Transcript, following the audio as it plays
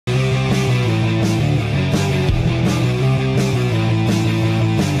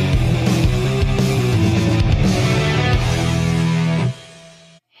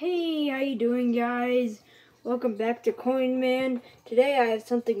Welcome back to Coin Man. Today I have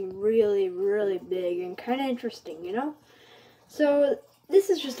something really big and kind of interesting, So,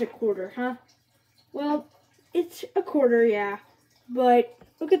 this is just a quarter, huh? Well, it's a quarter, yeah. But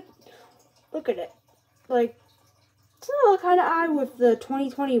look at it. Like, it's a little kind of odd with the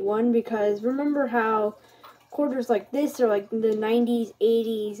 2021 because remember how quarters like this are like in the 90s,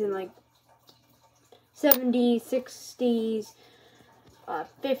 80s, and like 70s, 60s,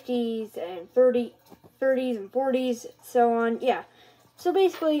 50s, and 30s and 40s, so on. Yeah. So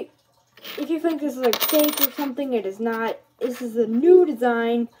basically, if you think this is like fake or something, it is not. This is a new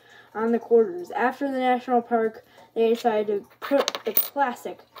design on the quarters. After the national park, they decided to put the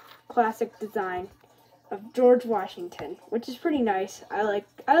classic design of George Washington, which is pretty nice. I like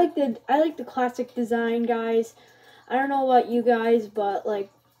the classic design, guys. I don't know about you guys, but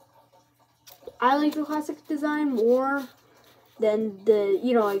like I like the classic design more than the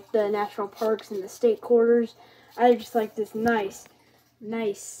like the national parks and the state quarters. I just like this nice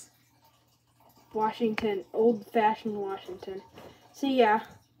Washington, old-fashioned Washington. So yeah,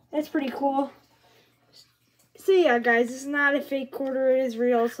 that's pretty cool. So yeah, guys, this is not a fake quarter. It is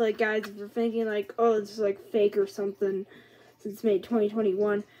real. So like, guys, if you're thinking like, oh, this is like fake or something, since it's made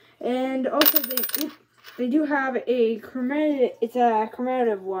 2021, and also they do have a commemorative. It's a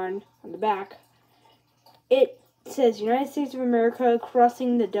commemorative one on the back. It says United States of America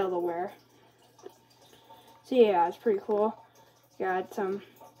crossing the Delaware. So yeah, it's pretty cool. Got some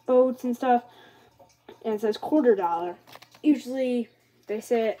boats and stuff. And it says $quarter. Usually they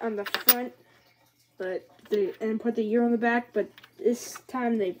say it on the front, but and put the year on the back, but this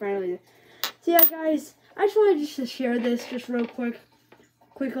time they finally. So yeah, guys, I just wanted to share this just real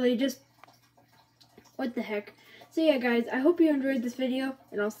quickly, just what the heck. So yeah, guys, I hope you enjoyed this video,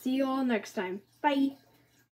 and I'll see you all next time. Bye.